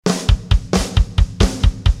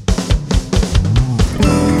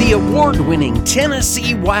The award-winning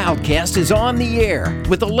Tennessee Wildcast is on the air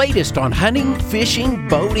with the latest on hunting, fishing,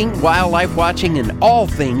 boating, wildlife watching, and all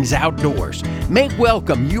things outdoors. Make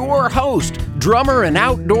welcome your host, drummer and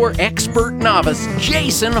outdoor expert novice,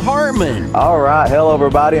 Jason Harmon. All right. Hello,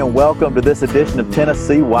 everybody, and welcome to this edition of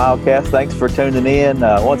Tennessee Wildcast. Thanks for tuning in.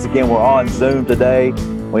 Once again, we're on Zoom today.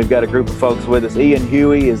 We've got a group of folks with us. Ian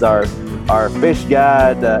Huey is our fish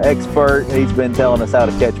guide expert. He's been telling us how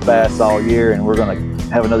to catch bass all year, and we're going to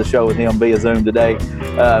have another show with him via Zoom today.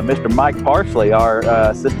 Mr. Mike Parsley, our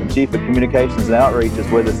Assistant Chief of Communications and Outreach, is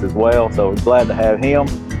with us as well, so we're glad to have him.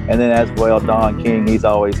 And then as well, Don King, he's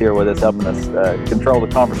always here with us, helping us control the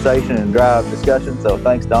conversation and drive discussion. So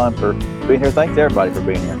thanks, Don, for being here. Thanks, everybody, for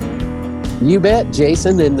being here. You bet,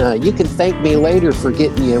 Jason, and you can thank me later for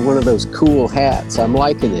getting you one of those cool hats. I'm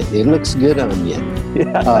liking it. It looks good on you.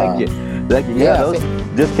 Yeah, thank you. Thank you. Yeah, those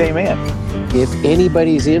just came in. If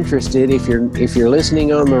anybody's interested, if you're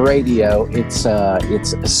listening on the radio, it's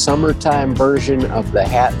a summertime version of the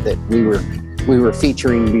hat that we were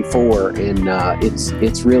featuring before, and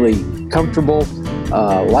it's really comfortable,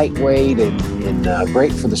 lightweight, and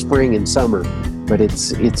great for the spring and summer. But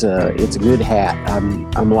it's a good hat.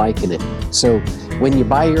 I'm liking it. So when you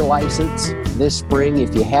buy your license this spring,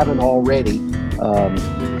 if you haven't already,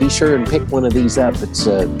 be sure and pick one of these up. It's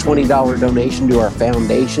a $20 donation to our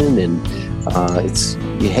foundation, and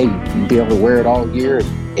you'll be able to wear it all year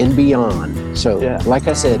and beyond. So, Like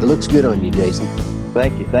I said, it looks good on you, Jason.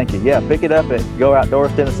 Thank you. Yeah, pick it up at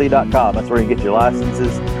GoOutdoorsTennessee.com. That's where you get your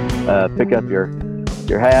licenses. Pick up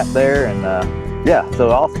your hat there, and so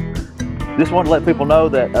awesome. Just wanted to let people know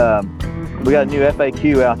that we got a new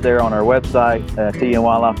FAQ out there on our website,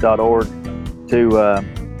 tnwildlife.org,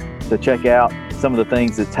 to check out some of the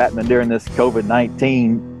things that's happening during this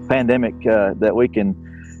COVID-19 pandemic, that we can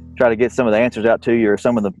try to get some of the answers out to you, or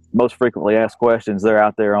some of the most frequently asked questions. They're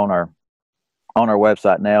out there on our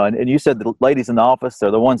website now. And you said the ladies in the office are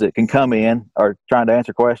the ones that can come in are trying to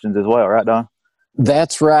answer questions as well, right, Don?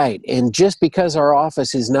 That's right. And just because our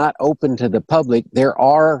office is not open to the public, there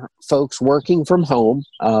are folks working from home.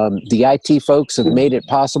 The IT folks have made it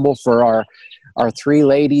possible for our three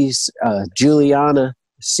ladies, Juliana,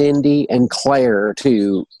 Cindy, and Claire,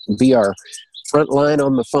 to be our front line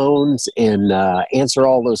on the phones and answer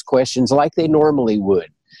all those questions like they normally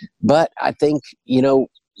would. But I think,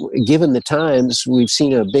 given the times, we've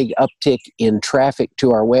seen a big uptick in traffic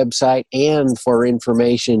to our website and for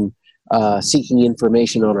information, seeking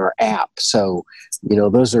information on our app. So,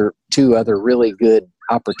 those are two other really good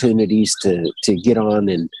opportunities to get on.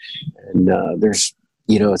 And there's,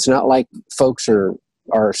 it's not like folks are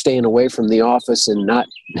staying away from the office and not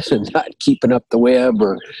keeping up the web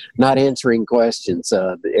or not answering questions.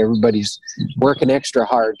 Everybody's working extra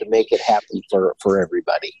hard to make it happen for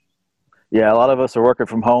everybody. Yeah, a lot of us are working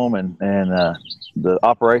from home, and the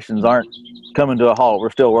operations aren't coming to a halt. We're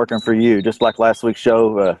still working for you. Just like last week's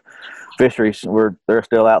show, fisheries, they're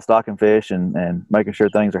still out stocking fish and making sure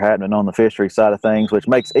things are happening on the fishery side of things, which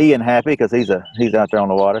makes Ian happy because he's out there on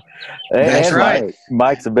the water. That's right.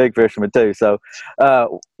 Mike's a big fisherman too. So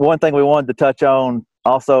one thing we wanted to touch on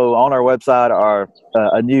also on our website are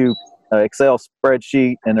a new Excel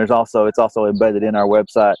spreadsheet, and it's also embedded in our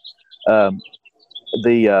website.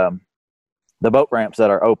 The boat ramps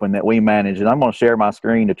that are open that we manage, and I'm going to share my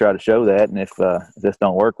screen to try to show that. And if this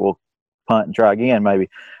don't work, we'll punt and try again maybe.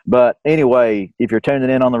 But anyway, if you're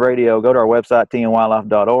tuning in on the radio, go to our website,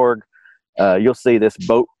 tnwildlife.org. You'll see this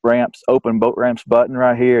open boat ramps button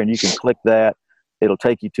right here, and you can click that. It'll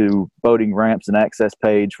take you to boating ramps and access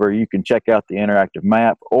page where you can check out the interactive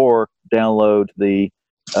map or download the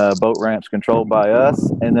boat ramps controlled by us,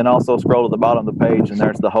 and then also scroll to the bottom of the page, and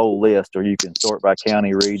there's the whole list, or you can sort by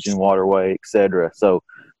county, region, waterway, etc. So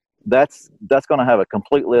that's going to have a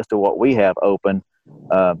complete list of what we have open.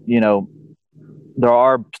 There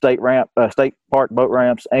are state park boat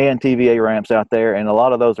ramps and TVA ramps out there, and a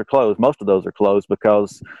lot of those are closed. Most of those are closed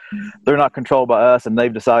because they're not controlled by us, and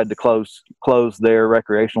they've decided to close their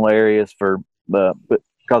recreational areas because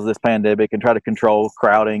of this pandemic, and try to control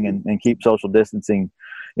crowding and keep social distancing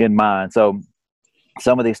in mind. So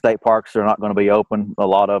some of these state parks are not going to be open. A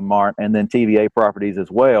lot of them aren't. And then TVA properties as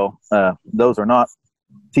well. Those are not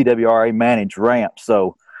TWRA managed ramps.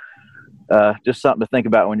 So just something to think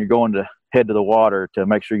about when you're going to head to the water, to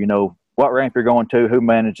make sure you know what ramp you're going to, who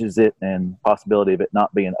manages it, and possibility of it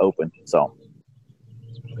not being open. So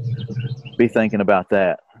be thinking about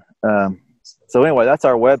that. So anyway, that's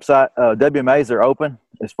our website. WMAs are open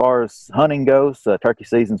as far as hunting goes. Turkey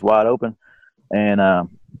season's wide open. And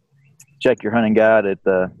check your hunting guide at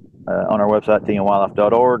on our website,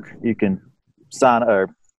 tnwildlife.org. You can sign or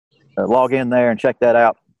log in there and check that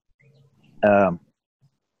out.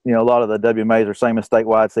 You know, a lot of the WMAs are same as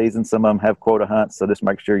statewide seasons. Some of them have quota hunts, so just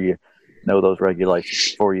make sure you know those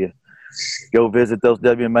regulations before you go visit those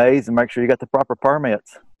WMAs, and make sure you got the proper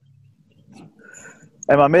permits.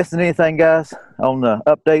 Am I missing anything, guys, on the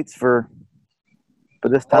updates for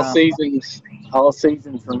this time? All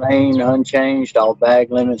seasons remain unchanged. All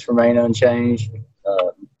bag limits remain unchanged.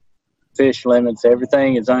 Fish limits,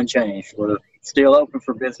 everything is unchanged. We're still open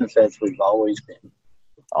for business as we've always been.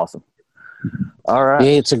 Awesome. All right.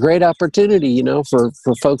 Yeah, it's a great opportunity, you know, for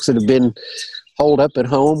folks that have been holed up at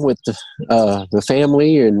home with the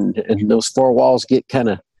family, and those four walls get kind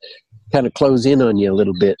of close in on you a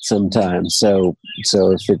little bit sometimes. So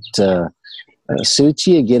if it suits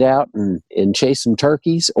you, get out and chase some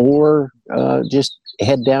turkeys, or just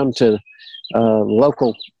head down to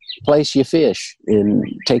local place you fish and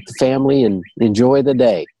take the family and enjoy the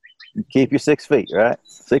day. Keep your 6 feet, right?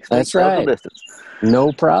 6 feet. That's right. Distance.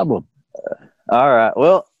 No problem. All right.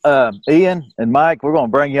 Well, Ian and Mike, we're going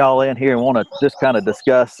to bring y'all in here and want to just kind of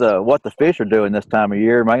discuss what the fish are doing this time of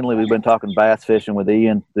year. Mainly, we've been talking bass fishing with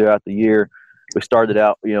Ian throughout the year. We started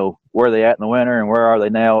out, you know, where are they at in the winter and where are they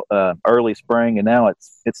now, early spring, and now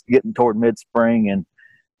it's getting toward mid-spring,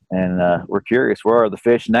 and we're curious, where are the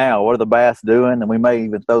fish now? What are the bass doing? And we may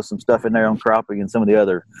even throw some stuff in there on crappie and some of the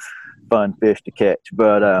other fun fish to catch.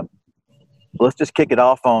 But let's just kick it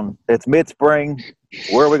off on, it's mid-spring.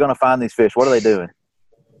 Where are we going to find these fish? What are they doing?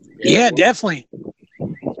 Yeah, definitely.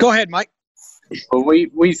 Go ahead, Mike. Well,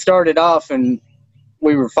 we started off and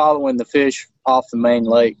we were following the fish off the main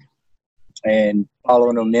lake and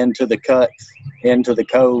following them into the cuts, into the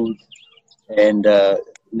coves. And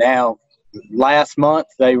now, last month,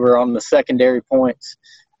 they were on the secondary points.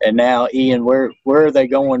 And now, Ian, where are they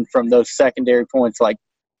going from those secondary points? Like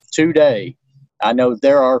today, I know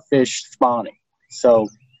there are fish spawning. So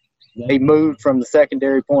they moved from the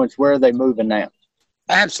secondary points. Where are they moving now?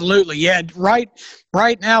 Absolutely. Yeah. Right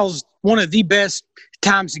now is one of the best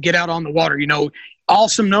times to get out on the water. You know,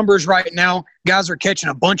 awesome numbers right now. Guys are catching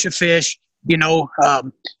a bunch of fish, you know,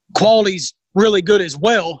 quality's really good as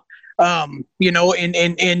well. You know,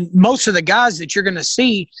 and most of the guys that you're going to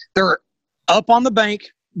see, they're up on the bank.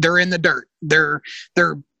 They're in the dirt. They're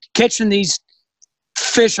catching these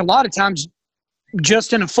fish a lot of times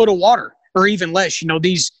just in a foot of water or even less. You know,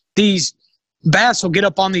 these bass will get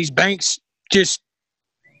up on these banks just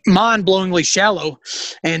mind-blowingly shallow,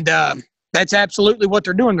 and that's absolutely what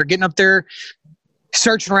they're doing. They're getting up there,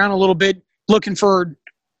 searching around a little bit, looking for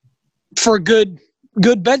a good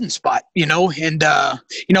bedding spot, you know. And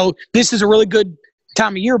you know, this is a really good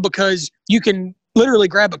time of year because you can literally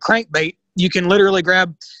grab a crankbait, you can literally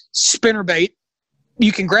grab spinnerbait,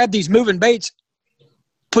 you can grab these moving baits,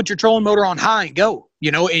 put your trolling motor on high and go, you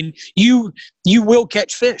know, and you will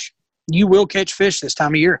catch fish. You will catch fish this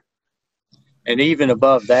time of year. And even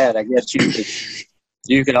above that, I guess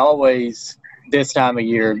you can always, this time of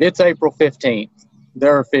year, if it's April 15th,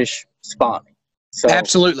 there are fish spawning. So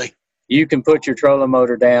absolutely. You can put your trolling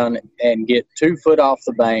motor down and get 2 foot off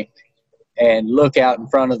the bank and look out in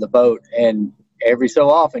front of the boat, and every so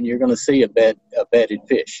often you're going to see a bedded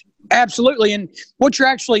fish. Absolutely. And what you're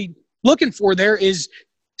actually looking for there is,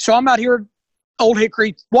 so I'm out here at Old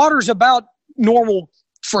Hickory. Water's about normal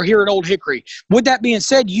for here at Old Hickory. With that being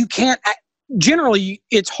said, you can't generally,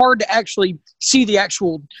 it's hard to actually see the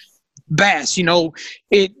actual bass. You know,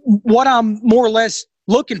 what I'm more or less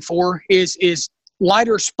looking for is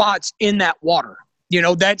lighter spots in that water. You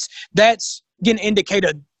know, that's going to indicate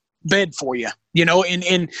a bed for you, you know, and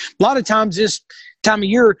a lot of times this time of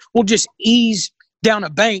year, we'll just ease down a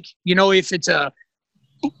bank, you know, if it's a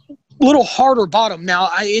little harder bottom. Now,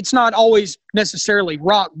 it's not always necessarily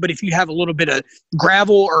rock, but if you have a little bit of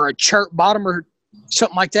gravel or a chert bottom or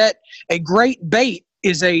something like that, a great bait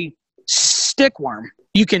is a stick worm.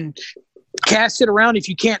 You can cast it around if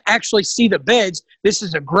you can't actually see the beds. This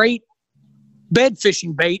is a great bed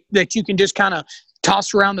fishing bait that you can just kind of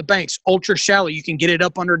toss around the banks, ultra shallow. You can get it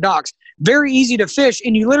up under docks. Very easy to fish,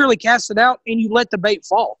 and you literally cast it out and you let the bait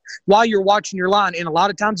fall while you're watching your line. And a lot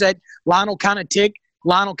of times that line will kind of tick,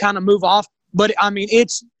 line will kind of move off. But, I mean,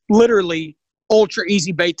 it's literally ultra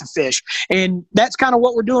easy bait to fish. And that's kind of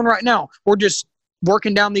what we're doing right now. We're just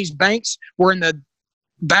working down these banks. We're in the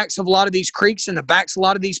backs of a lot of these creeks and the backs of a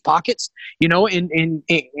lot of these pockets, you know, and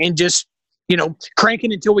just, you know,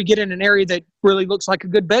 cranking until we get in an area that really looks like a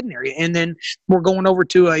good bedding area. And then we're going over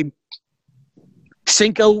to a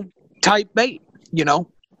Cinco type bait, you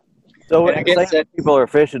know. So I guess people are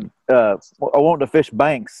fishing, wanting to fish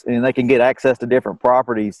banks, and they can get access to different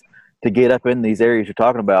properties. to get up in these areas you're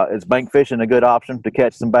talking about. Is bank fishing a good option to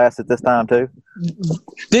catch some bass at this time too?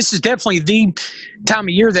 This is definitely the time of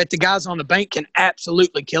year that the guys on the bank can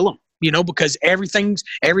absolutely kill them, because everything's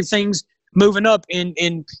moving up.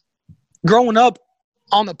 And growing up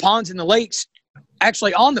on the ponds and the lakes,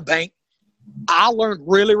 actually on the bank, I learned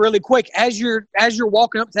really, really quick. As you're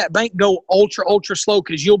walking up that bank, go ultra, ultra slow,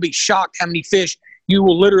 because you'll be shocked how many fish you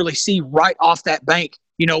will literally see right off that bank.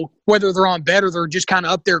 Whether they're on bed or they're just kind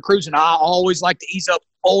of up there cruising. I always like to ease up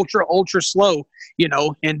ultra, ultra slow,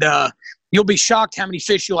 and you'll be shocked how many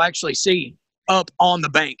fish you'll actually see up on the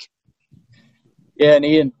bank. Yeah, and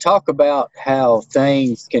Ian, talk about how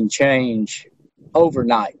things can change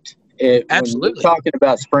overnight. Absolutely. When we're talking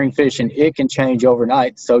about spring fishing, it can change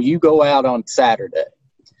overnight. So you go out on Saturday,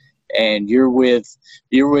 and you're with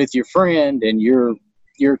your friend, and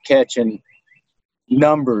you're catching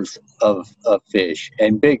numbers of fish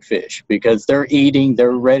and big fish, because they're eating,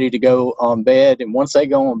 they're ready to go on bed, and once they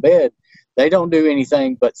go on bed, they don't do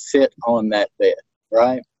anything but sit on that bed,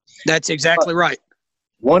 right? That's exactly right.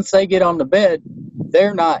 Once they get on the bed,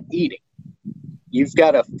 they're not eating. You've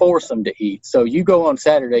got to force them to eat. So you go on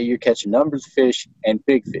Saturday, you're catching numbers of fish and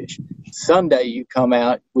big fish. Sunday, you come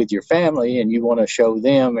out with your family and you want to show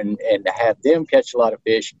them and have them catch a lot of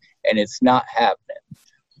fish, and it's not happening.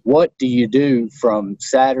 What do you do from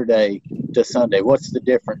Saturday to Sunday? What's the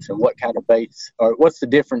difference, and what kind of baits, or what's the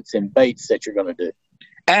difference in baits that you're going to do?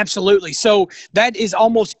 Absolutely. So that is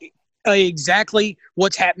almost exactly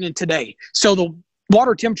what's happening today. So the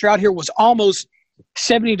water temperature out here was almost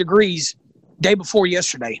 70 degrees day before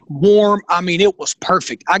yesterday. Warm. I mean, it was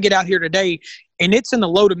perfect. I get out here today and it's in the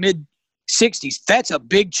low to mid 60s. That's a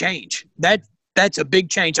big change. That's a big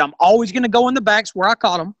change. I'm always going to go in the backs where I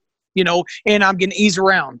caught them, and I'm going to ease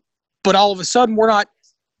around. But all of a sudden, we're not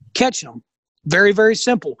catching them. Very, very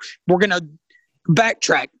simple. We're going to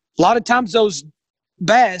backtrack. A lot of times those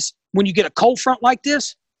bass, when you get a cold front like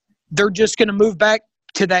this, they're just going to move back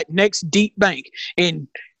to that next deep bank. And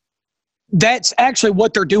that's actually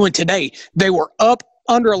what they're doing today. They were up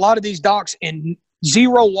under a lot of these docks in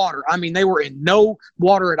zero water. I mean, they were in no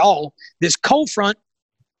water at all. This cold front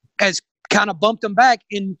has kind of bumped them back,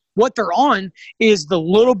 and what they're on is the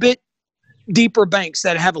little bit deeper banks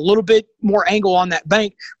that have a little bit more angle on that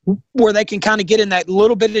bank, where they can kind of get in that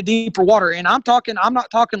little bit of deeper water. And I'm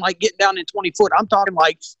not talking like getting down in 20 foot. I'm talking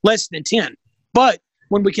like less than 10. But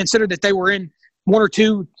when we consider that they were in 1 or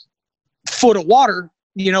 2 foot of water,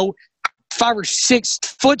 5 or 6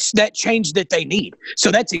 foots, that change that they need.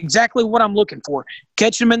 So that's exactly what I'm looking for.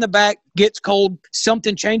 Catch them in the back, gets cold,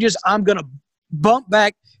 something changes, I'm going to bump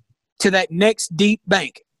back to that next deep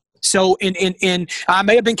bank. So in I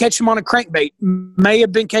may have been catching them on a crankbait, may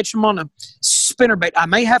have been catching them on a spinnerbait. I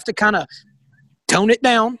may have to kind of tone it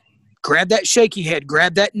down, grab that shaky head,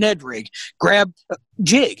 grab that Ned rig, grab a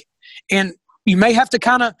jig, and you may have to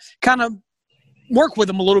kind of work with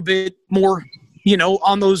them a little bit more,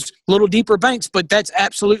 on those little deeper banks, but that's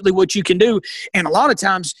absolutely what you can do. And a lot of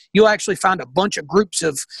times you'll actually find a bunch of groups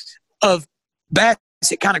of bass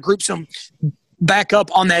that kind of groups them back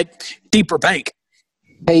up on that deeper bank.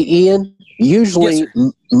 Hey, Ian, usually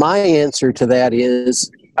Yes, my answer to that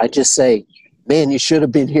is I just say, man, you should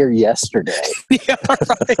have been here yesterday. Yeah,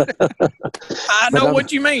 right. I know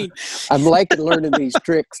what you mean. I'm liking learning these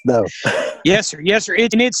tricks, though. Yes, sir. Yes, sir.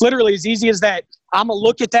 And it's literally as easy as that. I'm going to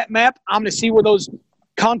look at that map. I'm going to see where those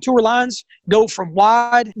contour lines go from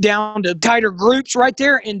wide down to tighter groups right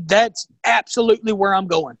there, and that's absolutely where I'm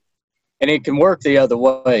going. And it can work the other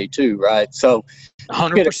way too, right? So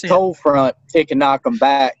 100%. get a cold front, it can knock them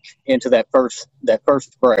back into that first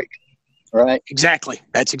break, right? Exactly.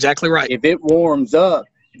 That's exactly right. If it warms up,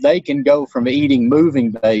 they can go from eating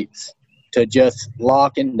moving baits to just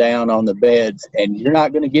locking down on the beds, and you're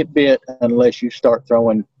not going to get bit unless you start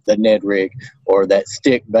throwing the Ned rig or that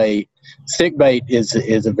stick bait. Stick bait is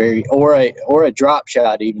a very or a drop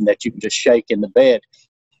shot even that you can just shake in the bed.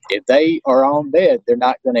 If they are on bed, they're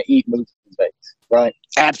not going to eat moving baits, right?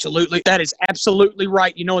 Absolutely. That is absolutely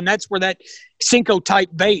right. And that's where that Cinco type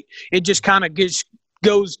bait, it just kind of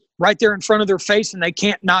goes right there in front of their face and they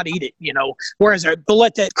can't not eat it, whereas they'll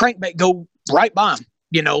let that crankbait go right by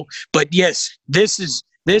them, but yes, this is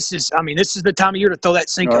the time of year to throw that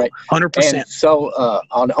Cinco, right. 100%. And so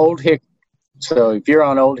on Old Hickory, so if you're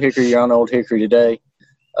on Old Hickory, you're on Old Hickory today.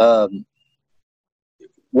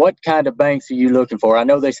 What kind of banks are you looking for? I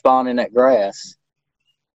know they spawn in that grass.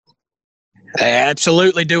 They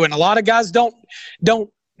absolutely do. And a lot of guys don't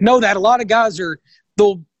know that. A lot of guys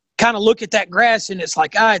they'll kind of look at that grass and it's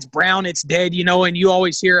like, it's brown, it's dead, and you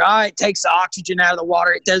always hear, it takes the oxygen out of the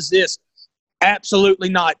water, it does this. Absolutely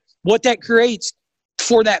not. What that creates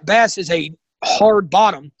for that bass is a hard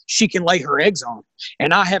bottom she can lay her eggs on.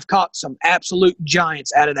 And I have caught some absolute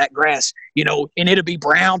giants out of that grass, you know, and it'll be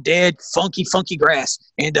brown, dead, funky grass.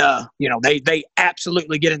 And, you know, they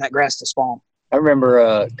absolutely get in that grass to spawn. I remember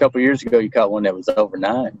a couple of years ago you caught one that was over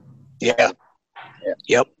 9. Yeah.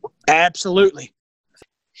 Yep. Absolutely.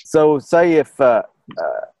 So say if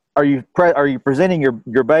are you presenting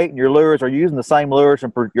your bait and your lures? Are you using the same lures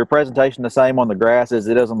and your presentation the same on the grass as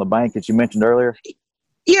it is on the bank that you mentioned earlier?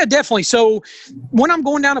 Yeah, definitely. So when I'm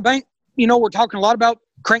going down a bank, you know, we're talking a lot about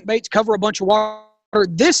crankbaits, cover a bunch of water.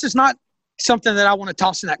 This is not something that I want to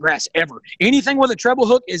toss in that grass ever. Anything with a treble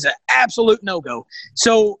hook is an absolute no-go.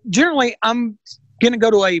 So generally I'm going to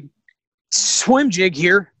go to a swim jig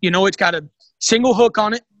here. You know, it's got a single hook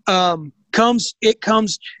on it. It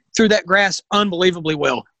comes through that grass unbelievably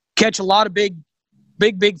well. Catch a lot of big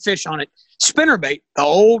fish on it. Spinnerbait, the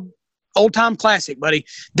old time classic, buddy.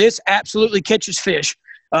 This absolutely catches fish.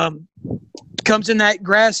 Comes in that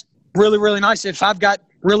grass really, really nice. If I've got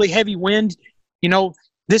really heavy wind, you know,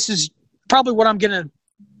 this is probably what I'm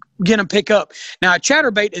gonna pick up. Now, a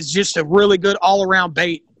chatterbait is just a really good all-around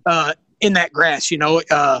bait in that grass. You know,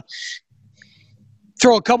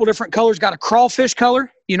 throw a couple different colors. Got a crawfish color,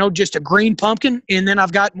 you know, just a green pumpkin, and then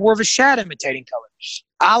I've got more of a shad imitating color.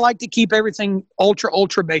 I like to keep everything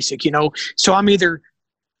ultra basic, you know. So I'm either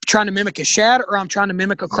trying to mimic a shad or I'm trying to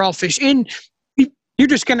mimic a crawfish, and you're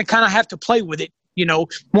just going to kind of have to play with it, you know.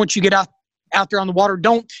 Once you get out there on the water,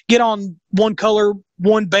 don't get on one color,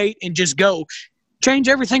 one bait, and just go. Change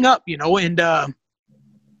everything up, you know, and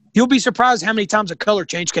you'll be surprised how many times a color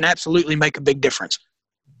change can absolutely make a big difference.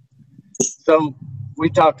 So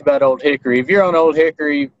we talked about Old Hickory. If you're on Old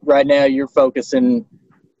Hickory right now, you're focusing,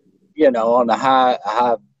 you know, on the high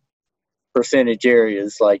percentage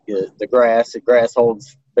areas like the grass. The grass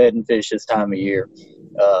holds bedding fish this time of year.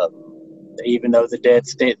 Even though the dead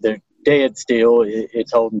still,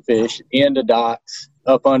 it's holding fish in the docks,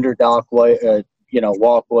 up under dockway, you know,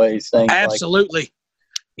 walkways, things absolutely. Like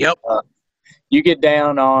that. Yep. You get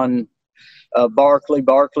down on Barkley.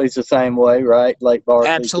 Barkley's the same way, right? Lake Barkley.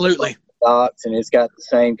 Absolutely. Docks, and it's got the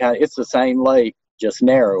same it's the same lake, just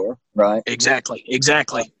narrower, right? Exactly.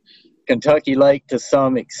 Kentucky Lake to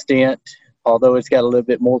some extent, although it's got a little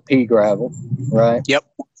bit more pea gravel, right? Yep.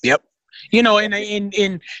 You know,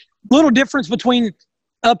 and little difference between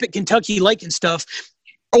up at Kentucky Lake and stuff,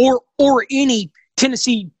 or any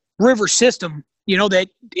Tennessee River system, you know, that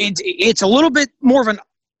it's a little bit more of an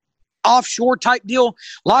offshore type deal.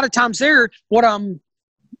 A lot of times there, what I'm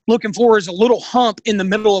looking for is a little hump in the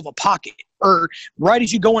middle of a pocket, or right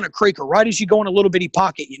as you go in a creek, or right as you go in a little bitty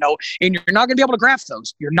pocket, you know, and you're not going to be able to graph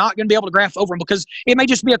those. You're not going to be able to graph over them because it may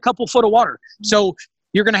just be a couple foot of water. So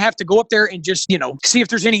you're going to have to go up there and just, you know, see if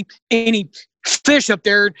there's any fish up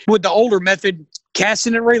there with the older method,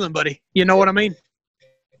 casting and reeling, buddy. You know what I mean?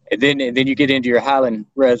 And then you get into your highland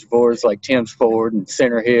reservoirs like Tim's Ford and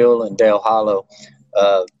Center Hill and Dale Hollow.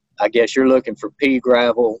 I guess you're looking for pea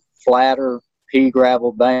gravel, flatter pea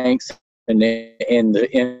gravel banks, and then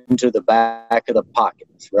into the back of the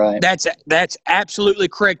pockets, right? That's absolutely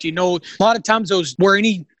correct. You know, a lot of times those where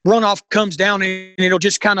any runoff comes down and it'll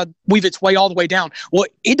just kind of weave its way all the way down. Well,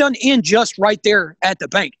 it doesn't end just right there at the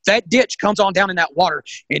bank. That ditch comes on down in that water,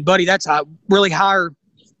 and buddy, that's a really higher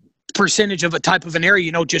percentage of a type of an area.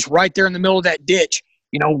 You know, just right there in the middle of that ditch.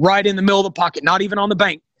 You know, right in the middle of the pocket, not even on the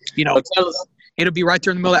bank. You know. It'll be right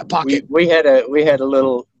there in the middle of that pocket. We had a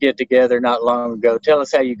little get together not long ago. Tell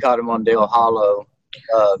us how you caught them on Dale Hollow.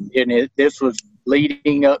 This was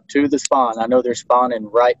leading up to the spawn. I know they're spawning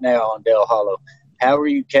right now on Dale Hollow. How were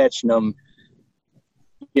you catching them,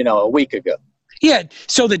 you know, a week ago? Yeah.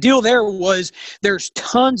 So the deal there was there's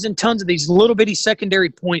tons and tons of these little bitty secondary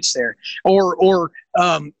points there, or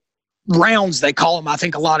rounds they call them, I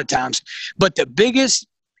think, a lot of times. But the biggest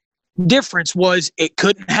difference was it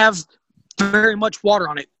couldn't have very much water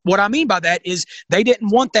on it. What I mean by that is they didn't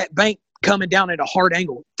want that bank coming down at a hard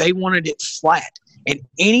angle. They wanted it flat. And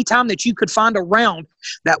anytime that you could find a round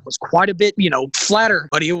that was quite a bit, you know, flatter,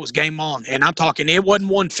 buddy, it was game on. And I'm talking, it wasn't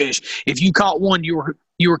one fish. If you caught one, you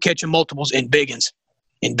were catching multiples in biggins.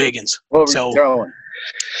 What were you throwing?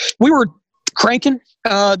 We were cranking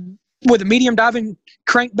with a medium diving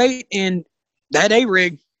crankbait, and that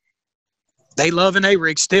A-rig, they love an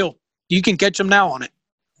A-rig still. You can catch them now on it.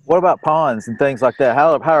 What about ponds and things like that?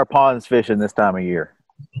 How are ponds fishing this time of year?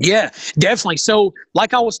 Yeah, definitely. So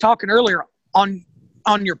like I was talking earlier on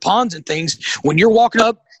your ponds and things, when you're walking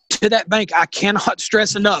up to that bank, I cannot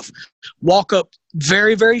stress enough, walk up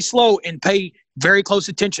very, very slow and pay very close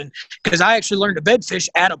attention, because I actually learned to bed fish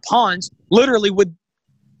out of ponds literally with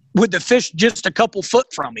the fish just a couple foot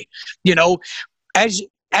from me. You know, as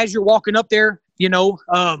you're walking up there,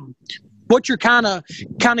 what you're kind of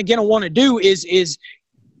going to want to do is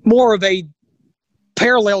more of a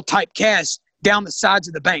parallel type cast down the sides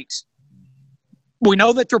of the banks. We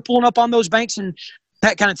know that they're pulling up on those banks and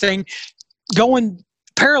that kind of thing. Going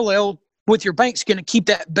parallel with your bank's going to keep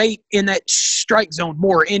that bait in that strike zone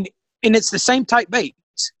more. And it's the same type bait.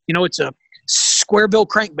 It's a square bill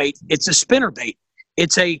crankbait. It's a spinner bait.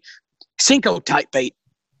 It's a Senko type bait.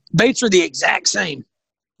 Baits are the exact same.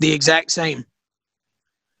 The exact same.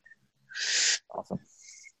 Awesome.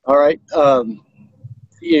 All right.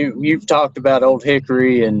 You've talked about Old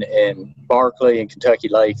Hickory and Barkley and Kentucky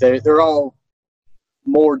Lake. They're all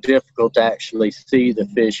more difficult to actually see the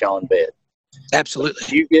fish on bed.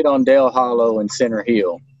 Absolutely. You get on Dale Hollow and Center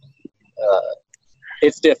Hill,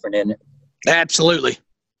 it's different, isn't it? Absolutely.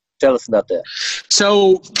 Tell us about that.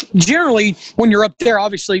 So generally, when you're up there,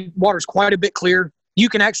 obviously water's quite a bit clear. You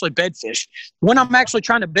can actually bed fish. When I'm actually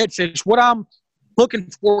trying to bed fish, what I'm looking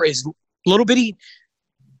for is little bitty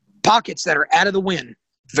pockets that are out of the wind.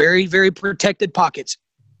 Very, very protected pockets.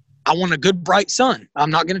 I want a good bright sun. I'm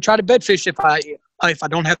not going to try to bed fish if I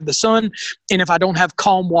don't have the sun and if I don't have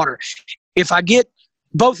calm water. If I get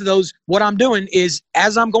both of those, what I'm doing is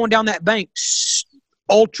as I'm going down that bank,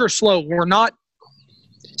 ultra slow. We're not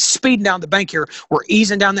speeding down the bank here. We're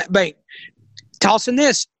easing down that bank. Tossing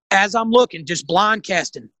this as I'm looking, just blind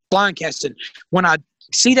casting. When I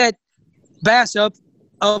see that bass up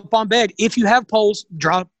on bed, if you have poles,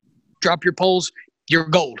 drop your poles, you're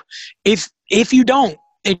gold. If you don't,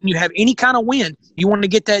 and you have any kind of wind, you want to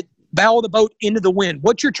get that bow of the boat into the wind.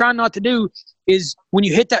 What you're trying not to do is when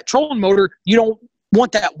you hit that trolling motor, you don't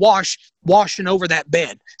want that washing over that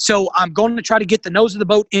bed. So I'm going to try to get the nose of the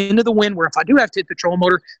boat into the wind where if I do have to hit the trolling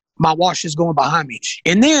motor, my wash is going behind me.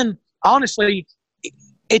 And then, honestly,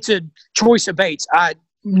 it's a choice of baits.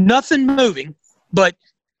 Nothing moving, but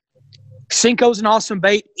Senko's an awesome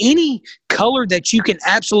bait. Any color that you can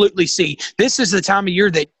absolutely see. This is the time of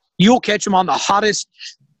year that you'll catch them on the hottest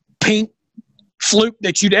pink fluke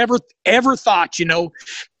that you'd ever thought.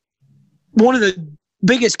 One of the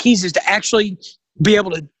biggest keys is to actually be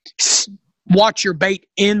able to watch your bait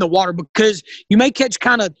in the water, because you may catch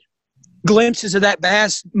kind of glimpses of that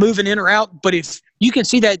bass moving in or out, but if you can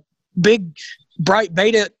see that big bright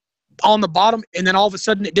beta on the bottom and then all of a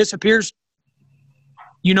sudden it disappears,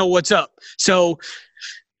 you know what's up. So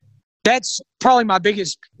that's probably my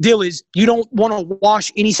biggest deal is you don't want to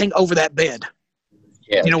wash anything over that bed.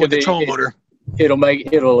 Yeah, with the trolling motor.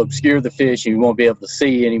 It'll obscure the fish. You won't be able to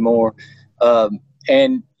see anymore.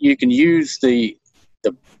 And you can use the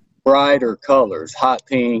brighter colors, hot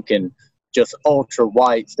pink and just ultra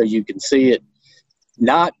white, so you can see it.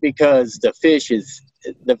 Not because the fish is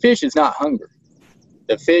not hungry.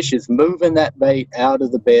 The fish is moving that bait out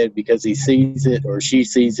of the bed because he sees it or she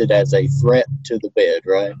sees it as a threat to the bed,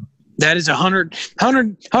 right? That is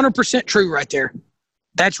 100% true right there.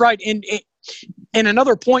 That's right. And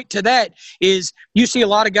another point to that is you see a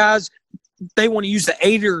lot of guys, they want to use the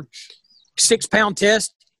 8 or 6 pound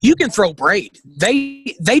test. You can throw braid.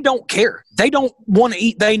 They don't care. They don't want to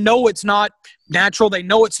eat. They know it's not natural. They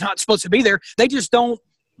know it's not supposed to be there. They just don't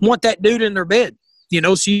want that dude in their bed.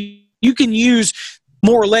 So you can use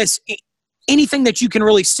more or less anything that you can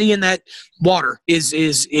really see in that water is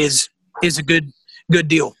a good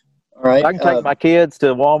deal. All right. I can take my kids to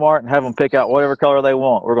Walmart and have them pick out whatever color they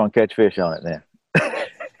want. We're going to catch fish on it then.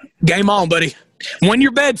 Game on, buddy. When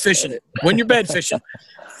you're bed fishing.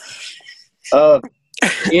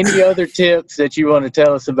 Any other tips that you want to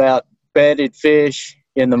tell us about bedded fish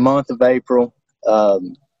in the month of April,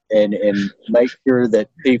 and make sure that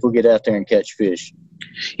people get out there and catch fish?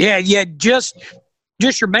 Yeah. Just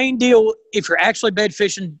your main deal, if you're actually bed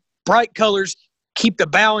fishing, bright colors, keep the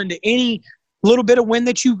bow into any little bit of wind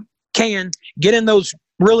that you can, get in those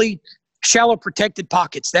really shallow protected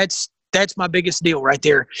pockets. That's my biggest deal right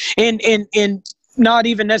there. And not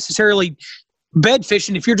even necessarily bed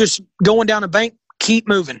fishing. If you're just going down a bank, keep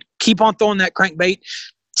moving. Keep on throwing that crankbait,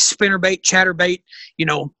 spinnerbait, chatterbait.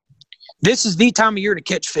 This is the time of year to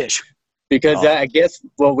catch fish. Because I guess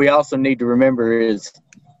what we also need to remember is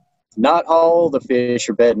not all the fish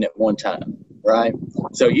are bedding at one time, right?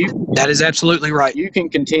 So that is absolutely right. You can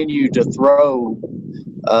continue to throw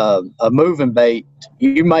a moving bait.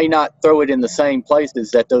 You may not throw it in the same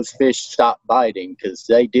places that those fish stop biting because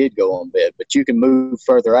they did go on bed, but you can move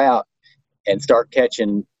further out and start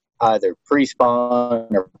catching either pre-spawn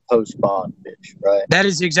or post-spawn fish, right? That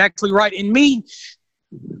is exactly right. And me,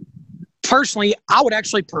 personally, I would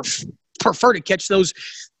actually prefer to catch those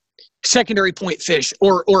secondary point fish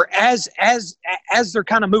or as they're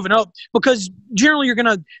kind of moving up, because generally you're going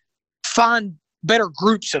to find better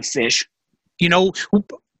groups of fish,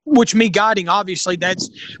 which me guiding, obviously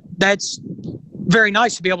that's very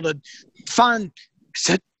nice to be able to find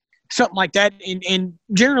something like that. And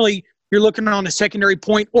generally you're looking on a secondary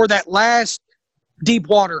point or that last deep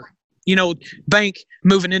water, bank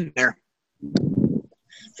moving in there.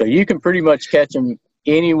 So you can pretty much catch them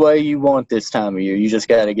any way you want this time of year. You just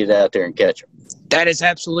got to get out there and catch them. That is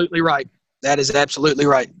absolutely right. That is absolutely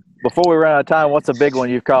right. Before we run out of time, what's a big one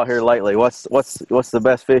you've caught here lately? What's the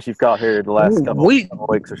best fish you've caught here the last couple of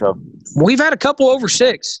weeks or so? We've had a couple over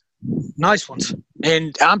 6. Nice ones.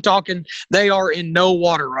 And I'm talking, they are in no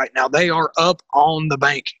water right now. They are up on the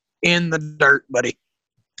bank in the dirt, buddy.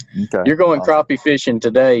 Okay. You're going crappie fishing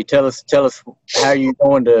today. Tell us how you're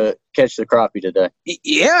going to catch the crappie today.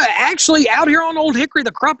 Yeah, actually out here on Old Hickory,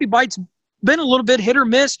 the crappie bite's been a little bit hit or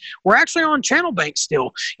miss. We're actually on channel banks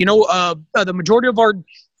still. The majority of our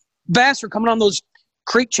bass are coming on those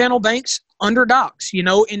creek channel banks under docks,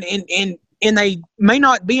 and they may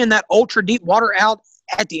not be in that ultra deep water out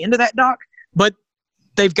at the end of that dock, but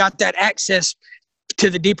they've got that access to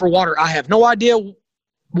the deeper water. I have no idea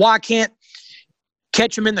why I can't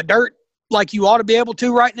catch them in the dirt like you ought to be able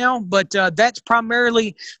to right now, but that's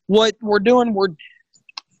primarily what we're doing. We're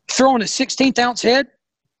throwing a 16th ounce head,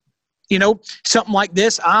 something like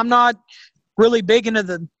this. I'm not really big into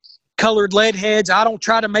the colored lead heads. I don't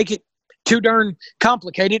try to make it too darn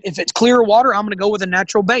complicated. If it's clear water, I'm going to go with a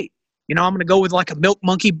natural bait. I'm going to go with like a milk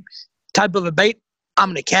monkey type of a bait. I'm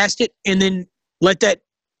going to cast it and then let that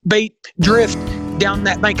bait drift down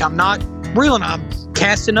that bank. I'm not reeling. I'm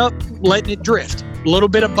casting up, letting it drift. A little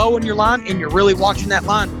bit of bow in your line, and you're really watching that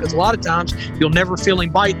line, because a lot of times you'll never feel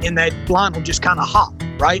him bite, and that line will just kind of hop,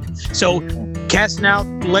 right? So casting out,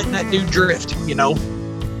 letting that dude drift,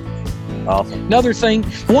 Awesome. Another thing,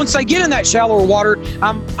 once they get in that shallower water,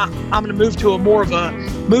 I'm going to move to a more of a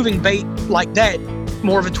moving bait like that,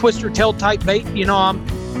 more of a twister tail type bait. I'm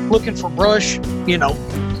looking for brush,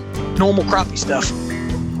 normal crappie stuff.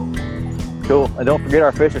 Cool. And don't forget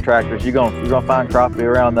our Fisher tractors. You're gonna find crappie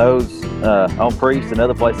around those on Priest and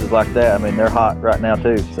other places like that. I mean, they're hot right now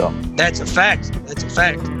too. So that's a fact.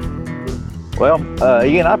 Well,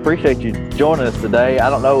 Ian, I appreciate you joining us today. I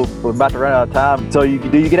don't know, we're about to run out of time. So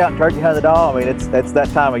do you get out and turkey hunt at all? I mean, it's that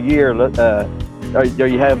time of year. Do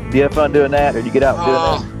you have fun doing that, or do you get out and do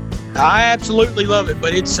that? I absolutely love it,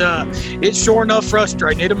 but it's sure enough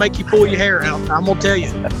frustrating. It'll make you pull your hair out. I'm gonna tell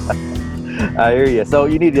you. I hear you. So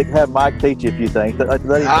you need to have Mike teach you a few things.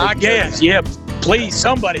 I guess. Yeah. Please,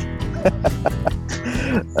 somebody.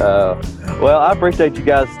 Well, I appreciate you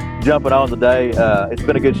guys jumping on today. It's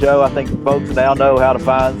been a good show. I think folks now know how to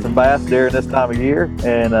find some bass during this time of year,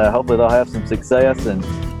 and hopefully they'll have some success. And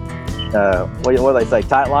what do they say?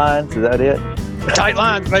 Tight lines? Is that it? Tight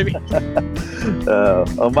lines, baby.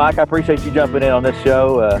 Well, Mike, I appreciate you jumping in on this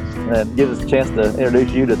show and give us a chance to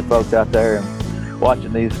introduce you to the folks out there and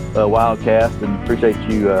watching these Wildcasts, and appreciate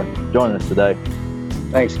you joining us today.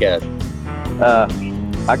 Thanks, guys.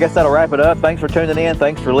 I guess that'll wrap it up. Thanks for tuning in.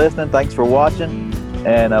 Thanks for listening. Thanks for watching.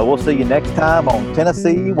 And we'll see you next time on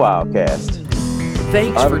Tennessee Wildcast.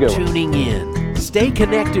 Thanks for tuning in. Stay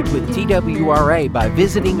connected with TWRA by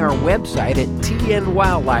visiting our website at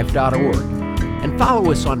tnwildlife.org and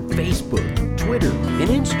follow us on Facebook, Twitter,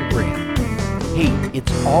 and Instagram. Hey,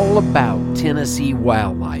 it's all about Tennessee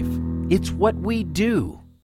wildlife. It's what we do.